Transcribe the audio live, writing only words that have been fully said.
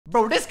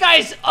Bro, this guy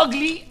is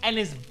ugly and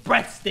his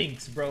breath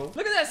stinks, bro.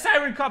 Look at that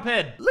Siren Cop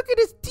head. Look at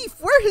his teeth.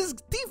 Where are his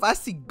teeth? I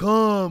see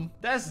gum.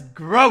 That's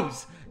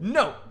gross.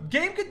 No,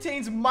 game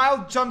contains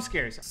mild jump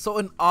scares. So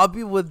an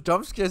obby with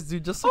jump scares,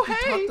 dude, just like we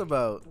hey. talked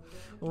about.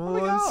 Oh,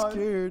 my I'm God.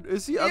 scared.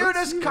 Is he? Ew,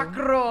 there's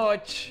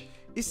cockroach.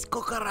 It's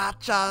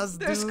cucarachas,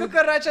 dude. There's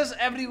cucarachas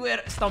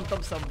everywhere. Stomp,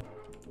 stomp, stomp.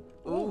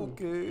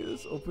 Okay,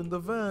 let's open the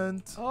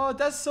vent. Oh,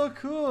 that's so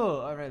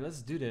cool. All right,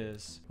 let's do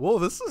this. Whoa,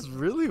 this is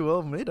really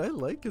well made. I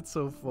like it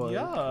so far.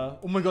 Yeah.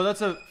 Oh my God, that's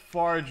a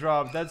far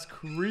drop. That's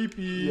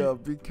creepy. Yeah,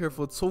 be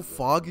careful. It's so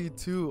foggy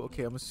too.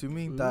 Okay, I'm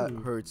assuming that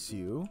hurts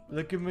you.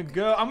 Look at me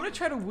go. I'm gonna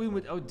try to win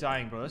without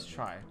dying, bro. Let's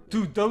try.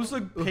 Dude, those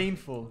look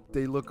painful.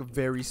 They look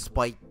very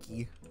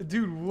spiky.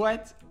 Dude,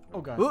 what? Oh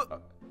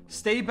God.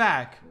 Stay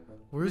back.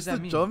 Where's the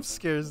jump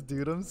scares,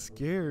 dude? I'm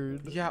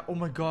scared. Yeah, oh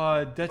my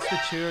God. That's the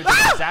chair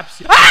that zaps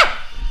you. Ah!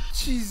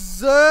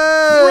 Jesus!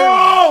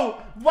 Bro!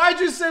 Why'd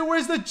you say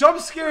where's the jump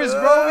scares,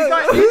 bro? We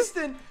got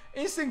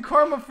instant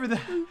karma for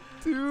that.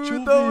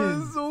 Dude, that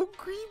was so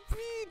creepy.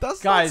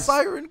 That's not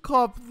Siren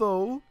Cop,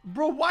 though.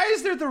 Bro, why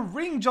is there the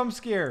ring jump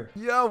scare?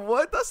 Yeah,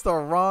 what? That's the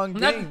wrong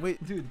game.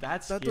 Wait. Dude,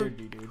 that scared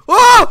me, dude.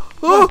 Oh!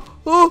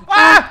 Oh!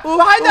 Ah!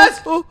 Behind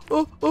us!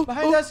 Oh!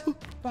 Behind us!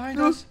 Behind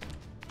us!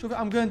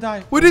 I'm gonna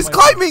die. Wait, he's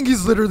climbing!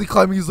 He's literally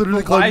climbing. He's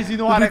literally climbing. Why does he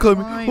know how to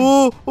climb?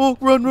 Oh!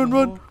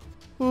 Run!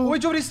 Oh,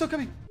 wait, Jody's still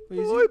coming. Wait,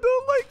 I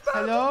don't like that.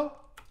 Hello?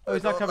 Oh,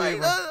 he's not coming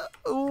anymore.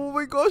 Oh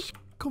my gosh.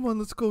 Come on,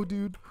 let's go,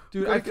 dude.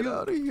 Dude, get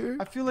out of here.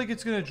 I feel like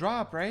it's gonna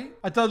drop, right?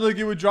 I thought like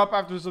it would drop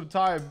after some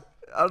time.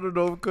 I don't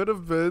know. Could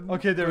have been.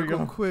 Okay, there we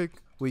go. Quick.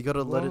 We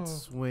gotta let it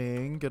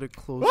swing. Get it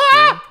closer.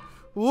 Ah!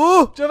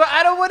 Whoa! Jova,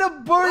 I don't want to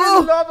burn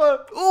in the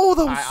lava. Oh,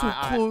 that was so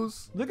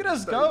close. Look at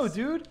us go,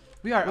 dude.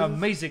 We are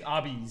amazing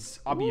obbiers.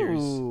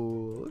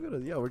 Ooh, look at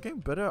us. Yeah, we're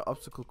getting better at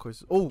obstacle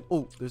courses. Oh,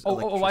 there's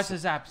electricity. Watch the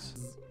zaps.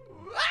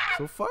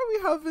 So far, we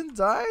haven't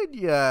died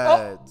yet.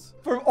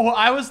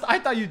 I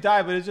thought you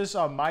died, but it's just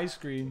on my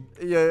screen.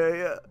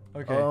 Yeah.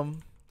 Okay.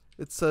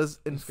 It says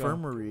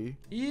infirmary.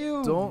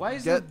 Ew. Why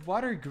is the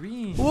water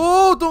green?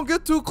 Whoa! Don't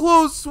get too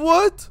close.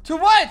 What? To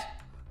what?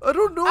 I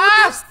don't know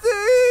these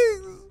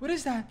things. What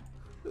is that?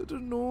 I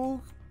don't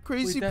know.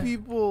 Crazy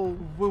people.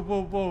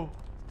 Whoa.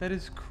 That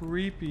is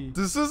creepy.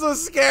 This is a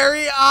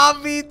scary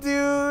obby,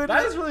 dude.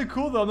 That is really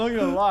cool, though. I'm not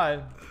gonna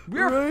lie. We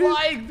are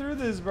flying through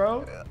this,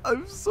 bro.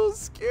 I'm so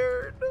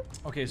scared.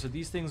 Okay, so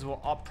these things will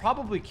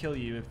probably kill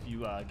you if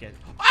you get...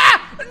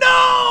 Ah!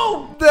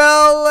 No!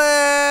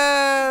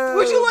 Dylan!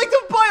 Would you like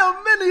to buy a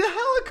mini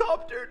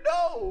helicopter?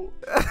 No.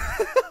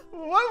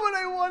 Why would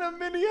I want a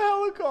mini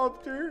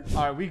helicopter?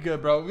 All right, we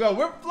good, bro. Yo,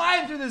 we're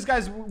flying through this,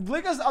 guys.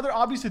 Link us other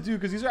obbies to do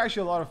because these are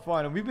actually a lot of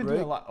fun, and we've been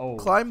doing a lot. Oh.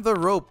 Climb the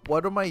rope.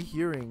 What am I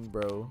hearing,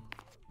 bro?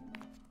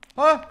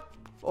 Huh?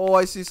 Oh,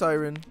 I see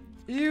Siren.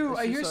 Ew,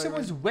 I hear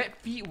someone's wet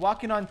feet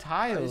walking on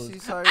tiles. I see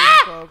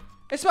Siren.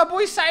 It's my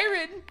boy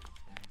Siren.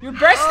 Your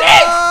breast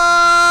stinks! You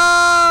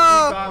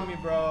got me,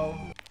 bro.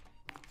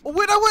 Oh,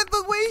 wait, I went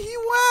the way he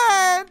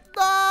went.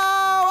 No,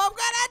 I'm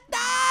gonna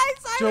die.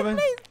 Siren,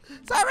 please.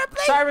 Siren,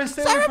 please. Siren,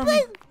 stay away from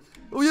me.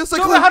 Oh, yes, I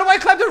climbed. How do I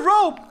climb the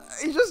rope?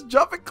 He just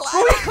jumped and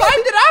climbed. Bro, he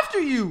climbed it after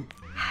you.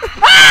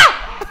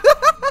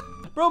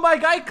 Ah! Bro, my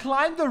guy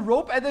climbed the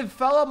rope and then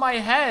fell on my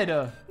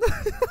head.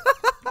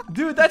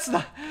 Dude, that's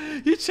not...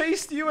 He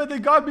chased you and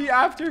then got me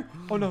after.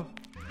 Oh, no.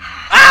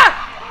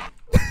 Ah!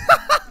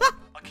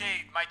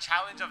 Okay, my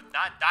challenge of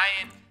not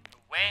dying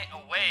went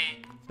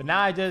away. But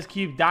now I just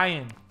keep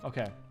dying.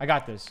 Okay, I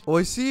got this. Oh,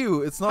 I see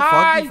you. It's not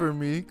foggy for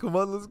me. Come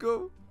on, let's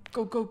go.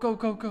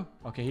 Go.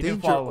 Okay, he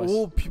didn't follow us.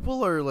 Oh,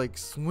 people are like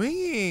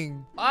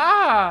swinging.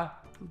 Ah!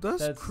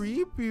 That's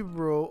creepy,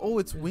 bro. Oh,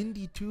 it's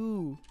windy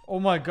too. Oh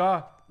my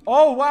God.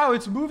 Oh, wow,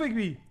 it's moving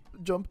me.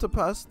 Jump to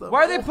pass them.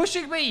 Why are they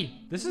pushing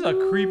me? This is a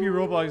creepy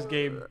Roblox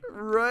game.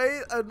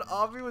 Right? An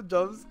obby with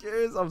jump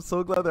scares. I'm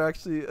so glad there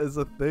actually is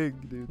a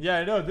thing, dude. Yeah,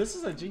 I know. This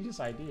is a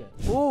genius idea.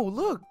 Oh,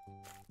 look.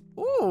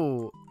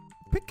 Oh,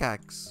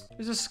 pickaxe.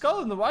 There's a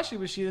skull in the washing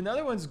machine. And the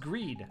other one's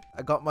greed.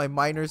 I got my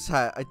miner's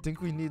hat. I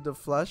think we need the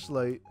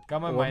flashlight.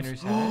 Got my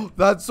miner's hat.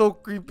 That's so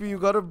creepy. You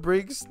gotta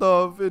break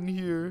stuff in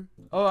here.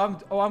 Oh,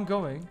 I'm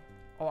going.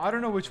 Oh, I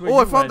don't know which way. Oh,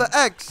 I found the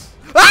X.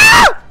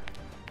 Ah!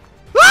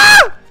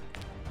 Ah!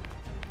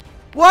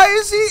 Why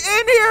is he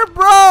in here,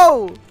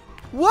 bro?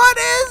 What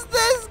is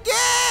this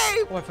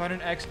game? Oh, I found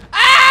an X.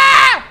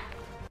 Ah!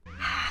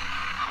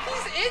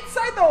 He's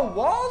inside the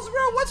walls,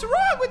 bro. What's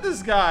wrong with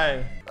this guy?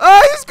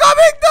 He's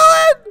coming,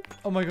 Dylan.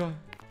 Oh my God.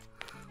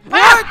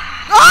 What?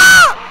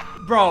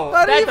 Ah! Bro,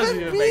 that doesn't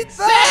even make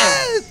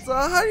sense. sense.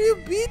 How do you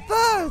beat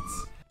that?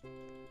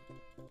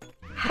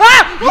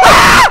 Ah!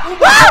 Oh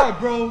my God,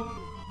 bro.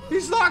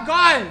 He's not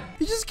gone.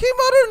 He just came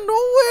out of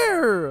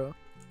nowhere.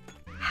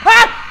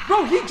 Ah!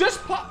 Bro, he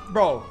just popped.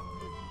 Bro,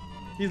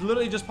 he's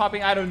literally just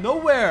popping out of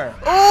nowhere.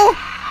 Oh!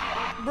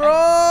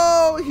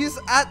 Bro, he's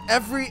at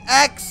every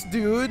X,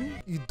 dude.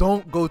 You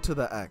don't go to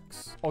the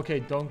X. Okay,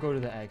 don't go to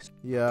the X.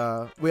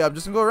 Yeah. Wait, I'm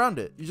just gonna go around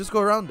it. You just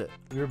go around it.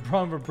 You're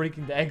wrong for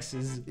breaking the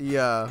X's.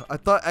 Yeah. I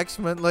thought X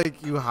meant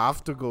like you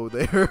have to go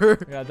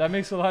there. Yeah, that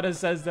makes a lot of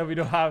sense that we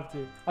don't have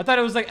to. I thought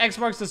it was like X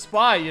marks the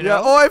spot, you know?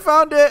 Yeah. Oh, I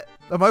found it.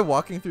 Am I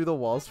walking through the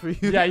walls for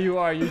you? Yeah, you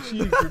are. You're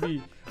cheating for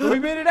me. But we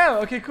made it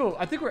out. Okay, cool.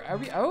 I think are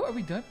we out? Are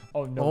we done?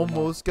 Oh, no.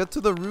 Almost. Get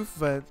to the roof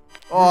vent.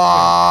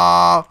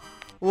 Oh.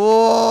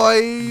 Oh,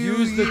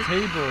 use the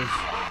tables.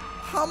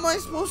 How am I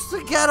supposed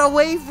to get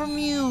away from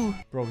you?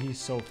 Bro, he's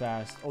so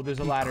fast. Oh, there's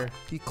a ladder.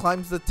 He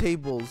climbs the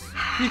tables.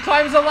 He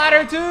climbs the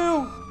ladder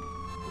too.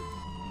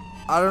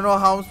 I don't know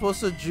how I'm supposed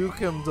to juke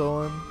him,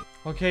 Dylan.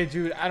 Okay,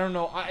 dude. I don't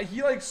know.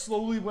 He like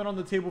slowly went on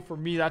the table for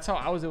me. That's how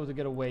I was able to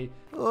get away.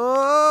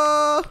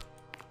 Woo!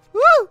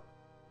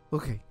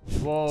 Okay.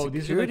 Whoa,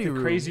 these are like the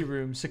room. Crazy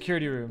room.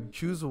 Security room.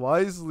 Choose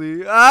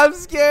wisely. I'm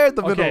scared.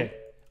 The middle. Okay.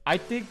 I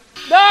think.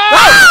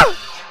 No!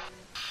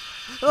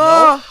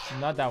 No,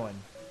 not that one.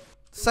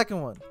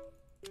 Second one.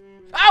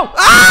 Ow!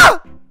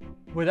 Ah!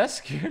 Wait, that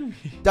scared me.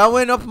 That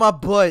went up my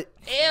butt.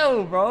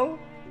 Ew, bro.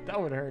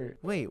 That would hurt.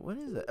 Wait, what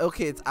is it?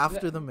 Okay, it's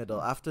after the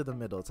middle. After the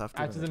middle. It's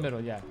after the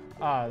middle, yeah.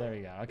 Ah, there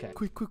we go. Okay.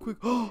 Quick.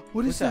 Oh,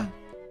 what is that?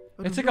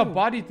 It's like a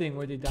body thing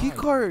where they die. Key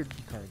card.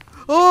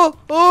 Oh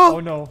Oh.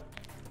 no.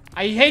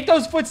 I hate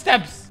those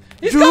footsteps.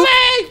 He's Juke.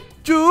 coming!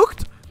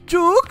 Juked.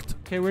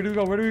 Okay, where do we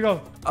go? Where do we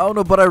go? I don't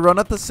know, but I run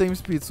at the same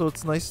speed, so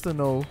it's nice to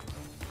know.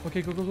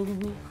 Okay, go.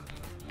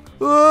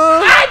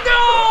 I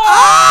know!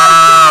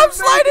 I'm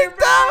sliding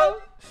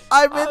down.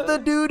 I'm in the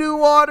doo-doo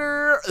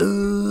water.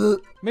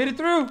 Made it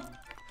through.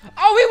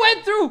 Oh, we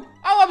went through.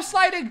 Oh, I'm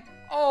sliding.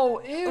 Oh,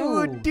 ew.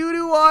 Ooh,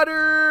 doo-doo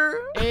water.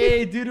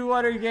 Hey, doo-doo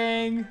water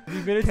gang. If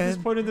you made it to this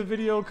point in the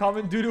video,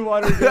 comment doo-doo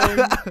water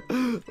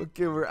gang.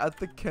 Okay, we're at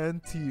the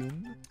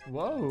canteen.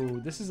 Whoa,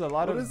 this is a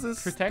lot of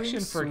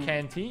protection for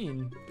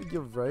canteen.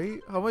 You're right.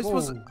 How am I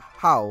supposed to?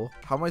 How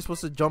am I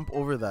supposed to jump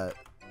over that?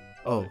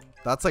 Oh,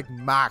 that's like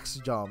max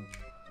jump.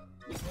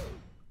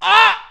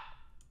 Ah!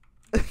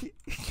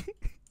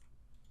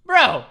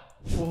 Bro.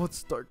 Oh,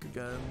 it's dark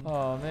again.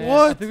 Oh man.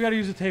 What? I think we gotta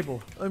use a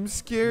table. I'm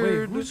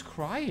scared. Wait, who's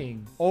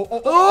crying?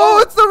 Oh,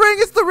 it's the ring.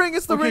 It's the ring.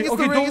 It's the ring. It's the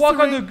ring. Okay, don't walk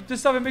on the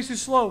stuff. It makes you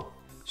slow.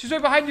 She's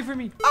right behind you for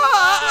me.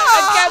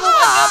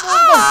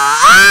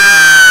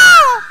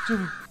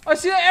 I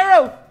see an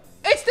arrow.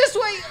 It's this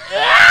way.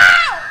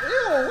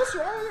 Ew, what's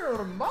wrong with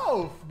your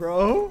mouth,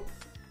 bro?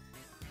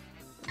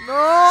 No,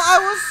 I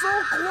was so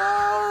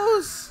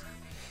close.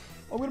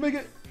 I'm gonna make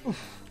it. Oof.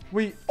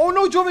 Wait. Oh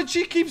no, Joven,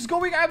 she keeps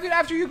going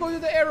after you go to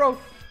the arrow.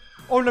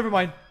 Oh, never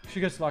mind. She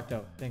gets locked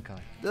out. Thank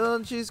God.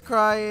 Dylan, she's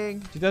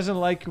crying. She doesn't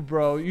like you,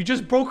 bro. You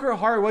just broke her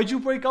heart. Why'd you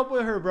break up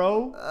with her,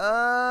 bro?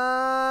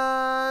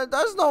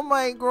 That's not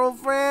my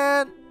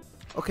girlfriend.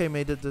 Okay,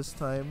 made it this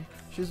time.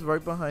 She's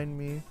right behind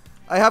me.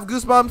 I have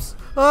goosebumps.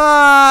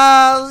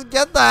 Let's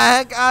get the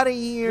heck out of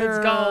here.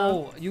 Let's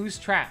go. Use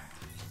trap.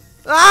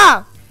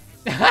 Ah!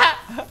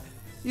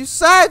 You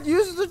said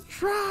use the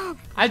trap.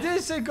 I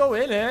didn't say go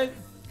in it.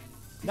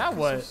 Now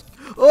what?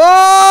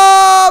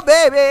 Oh,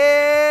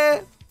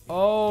 baby.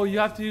 Oh, you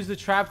have to use the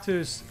trap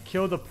to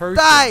kill the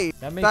person. Die.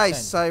 That makes Die,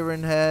 sense.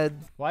 Siren Head.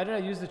 Why did I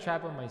use the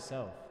trap on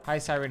myself? Hi,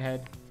 Siren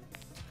Head.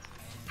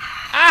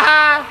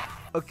 Ah!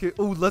 Okay.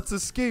 Oh, let's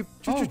escape.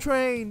 Choo-choo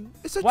train.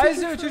 It's a Why is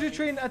there a choo-choo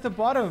train at the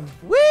bottom?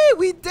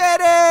 We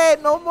did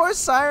it. No more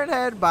Siren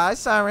Head. Bye,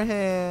 Siren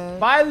Head.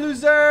 Bye,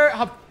 loser.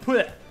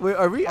 Wait,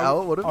 are we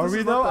out? What if are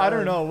we though? I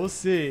don't know. We'll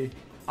see.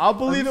 I'll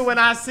believe it when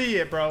I see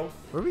it, bro.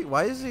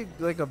 Why is it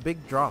like a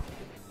big drop?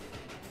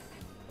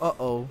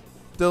 Uh-oh.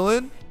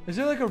 Dylan? Is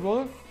there like a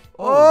roller?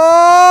 Oh!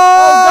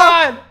 Oh,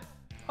 God!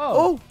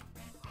 Oh!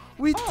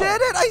 We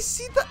did it! I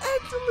see the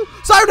end!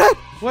 Siren Head!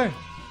 Where?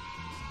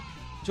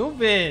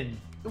 Joven!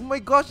 Oh my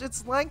gosh,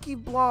 it's Lanky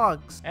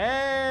Blocks.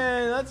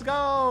 Hey, let's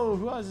go!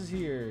 Who else is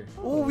here?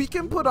 Oh, we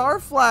can put our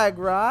flag,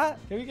 right?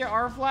 Can we get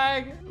our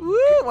flag? Woo!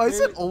 Why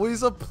is it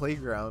always a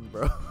playground,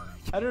 bro?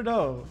 I don't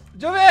know.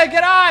 Joven,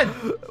 get on!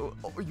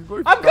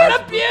 I'm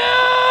gonna puke!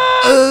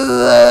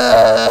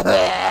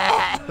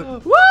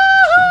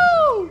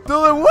 Woohoo!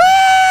 Dylan, woo!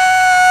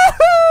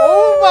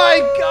 Oh my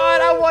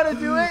God, I want to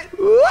do it.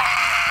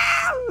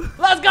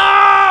 Let's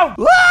go!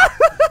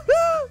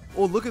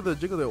 Oh, look at the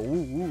jiggle there.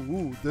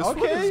 Ooh. This one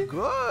is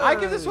good. I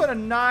give this one a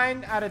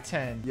 9 out of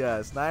 10.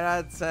 Yes, 9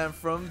 out of 10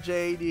 from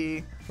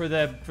JD. For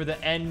the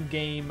end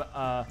game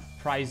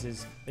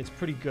prizes. It's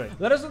pretty good.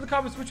 Let us know in the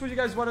comments which one you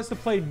guys want us to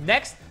play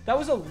next. That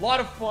was a lot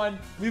of fun.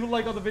 Leave a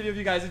like on the video if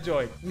you guys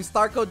enjoyed. Use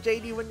star code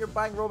JD when you're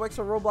buying Robux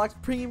or Roblox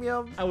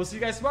Premium. I will see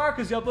you guys tomorrow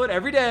because you upload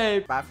every day.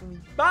 Bye from me.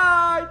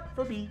 Bye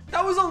from me.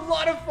 That was a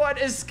lot of fun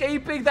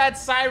escaping that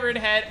Siren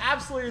Head.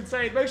 Absolutely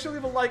insane. Make sure to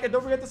leave a like and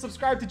don't forget to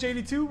subscribe to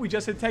JD2. We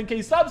just hit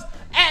 10K subs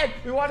and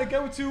we want to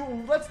go to,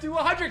 let's do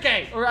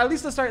 100K. Or at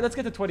least let's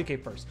get to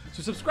 20K first.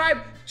 So subscribe.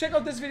 Check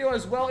out this video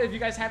as well if you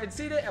guys haven't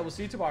seen it and we'll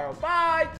see you tomorrow. Bye.